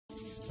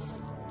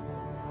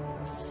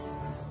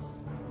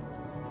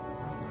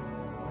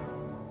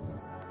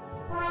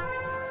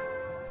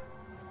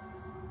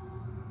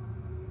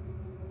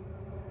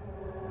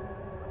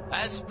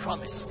As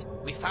promised,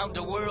 we found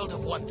a world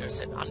of wonders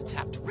and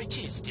untapped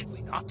riches, did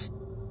we not?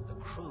 The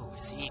crew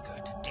is eager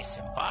to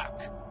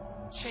disembark.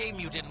 Shame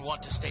you didn't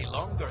want to stay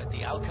longer at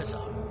the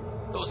Alcazar.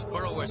 Those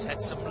burrowers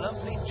had some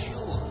lovely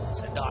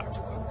jewels and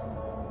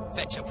artwork.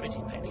 Fetch a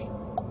pretty penny.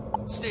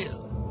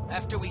 Still,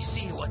 after we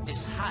see what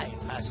this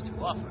hive has to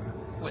offer,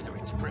 whether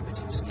its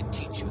primitives can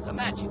teach you the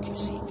magic you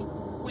seek,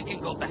 we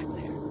can go back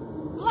there.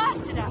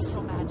 Blasted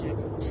astral magic.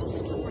 Too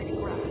slippery to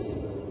grasp.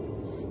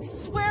 I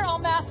swear I'll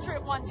master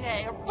it one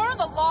day, or burn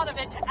the lot of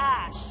it to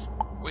ash.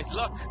 With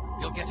luck,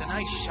 you'll get a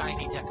nice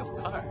shiny deck of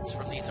cards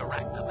from these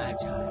Arachna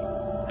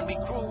Magi, and me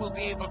crew will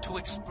be able to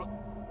explore...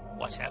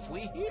 What have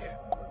we here?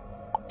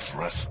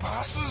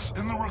 Trespassers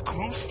in the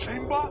recluse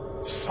chamber?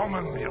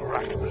 Summon the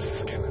Arachna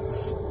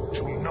Skinners.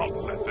 Do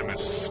not let them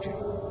escape.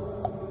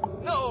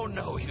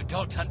 No, you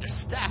don't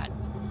understand.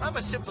 I'm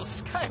a simple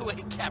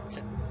skyway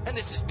captain, and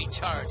this is me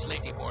charge,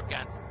 Lady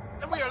Morganthe,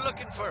 and we are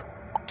looking for...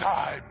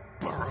 Die,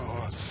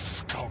 burrower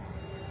scum.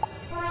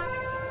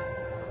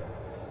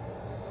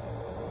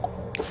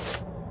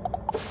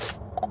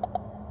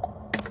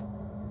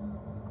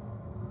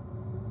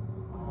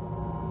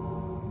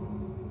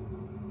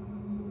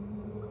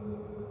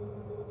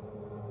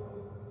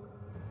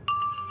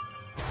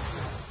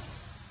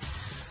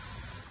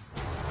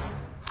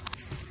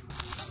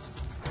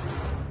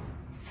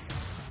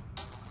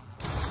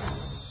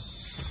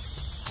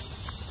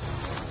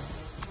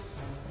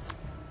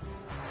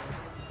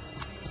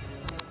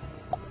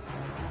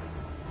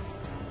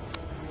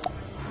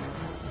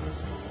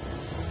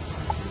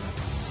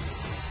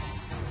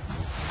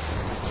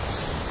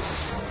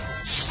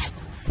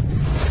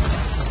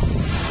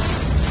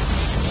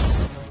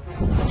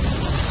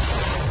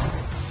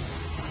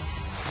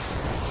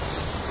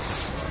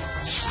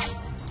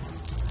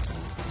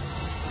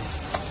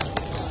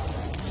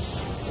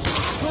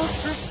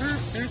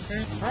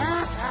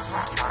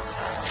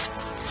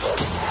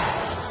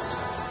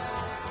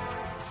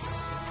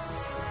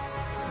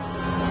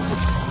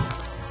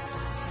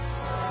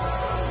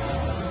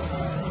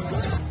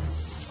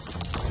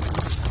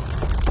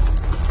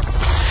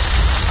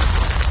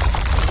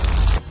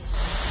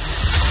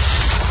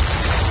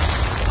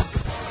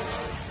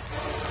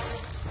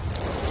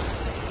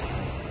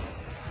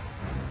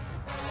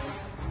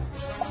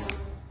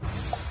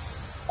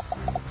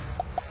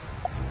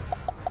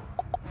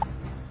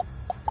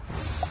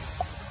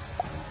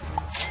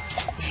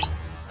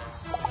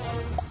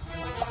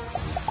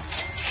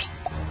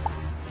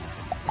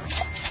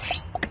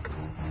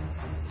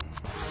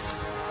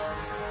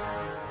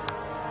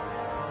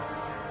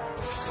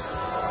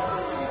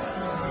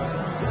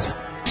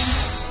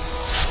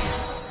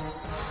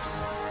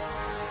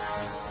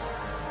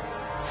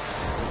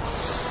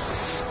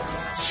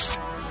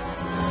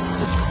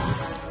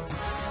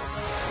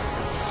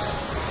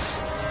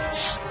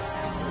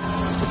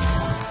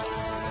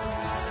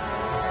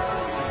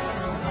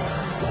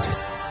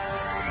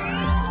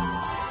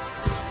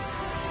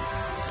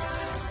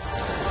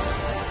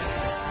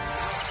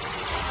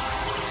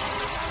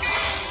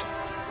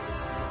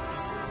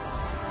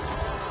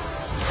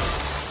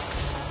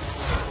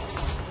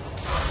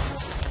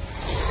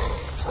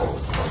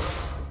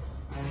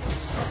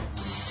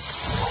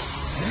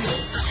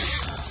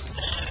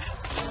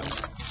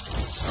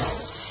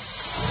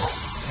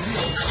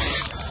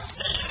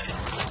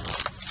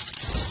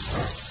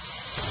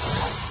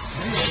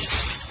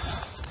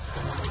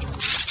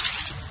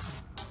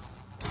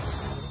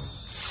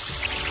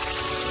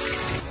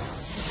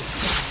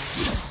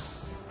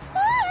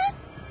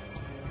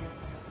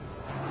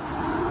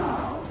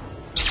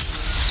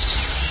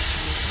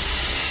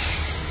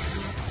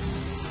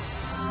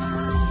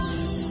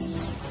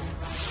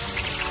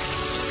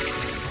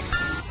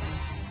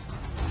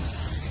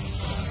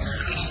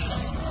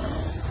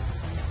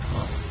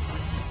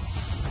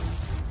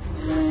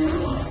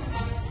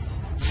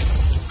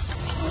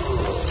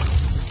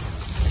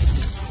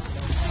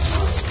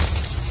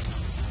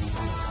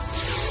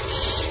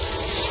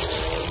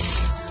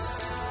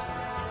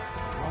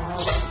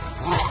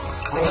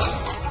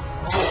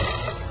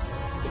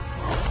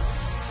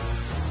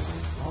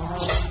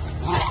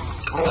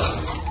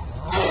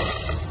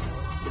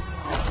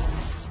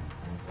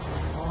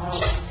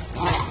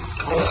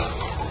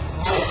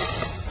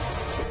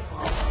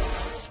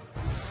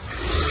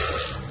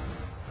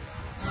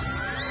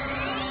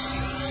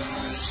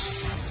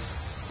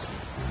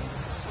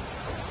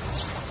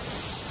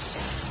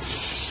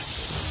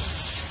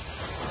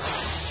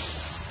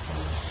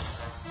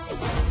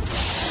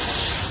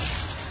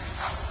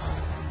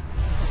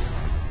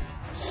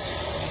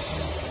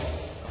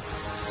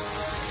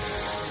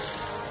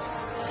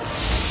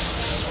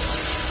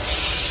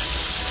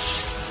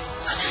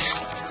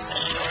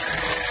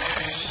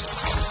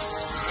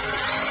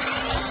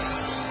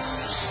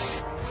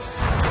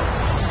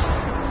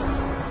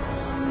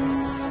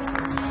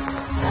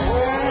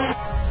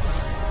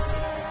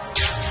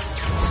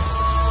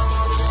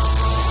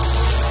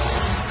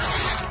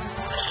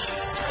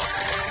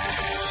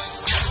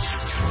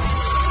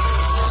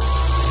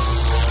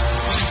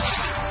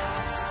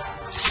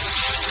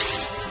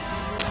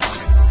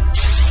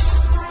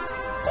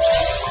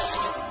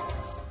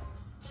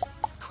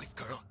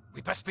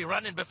 must be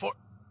running before...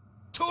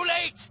 Too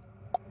late!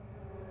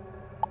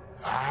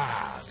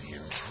 Ah, the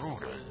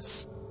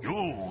intruders.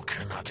 You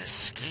cannot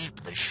escape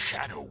the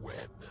Shadow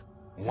Web.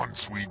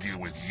 Once we deal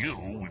with you,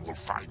 we will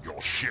find your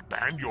ship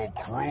and your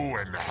crew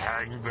and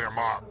hang them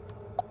up.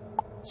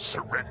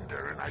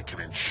 Surrender and I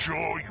can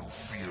ensure you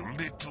feel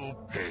little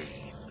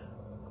pain.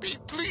 Be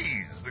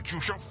pleased that you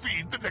shall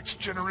feed the next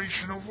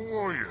generation of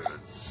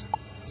warriors.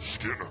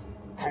 Skinner,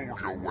 hold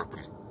your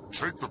weapon.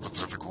 Take the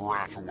pathetic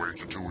rat away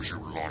to do as you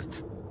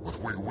like. But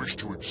we wish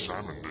to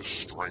examine this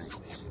strange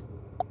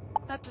one.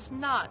 That does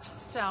not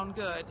sound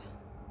good.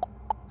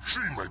 She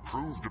may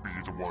prove to be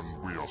the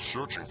one we are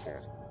searching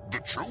for. The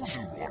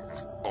chosen one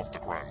of the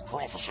Grand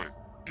Prophecy,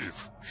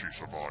 if she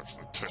survives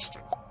the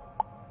testing.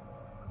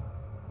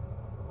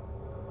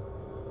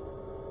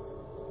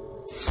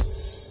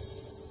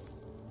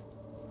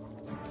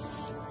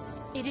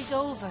 It is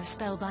over,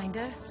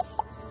 Spellbinder.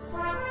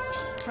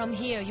 From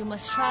here, you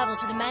must travel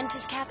to the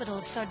Mantis capital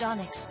of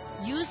Sardonyx.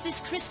 Use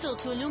this crystal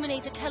to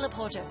illuminate the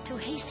teleporter to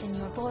hasten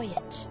your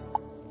voyage.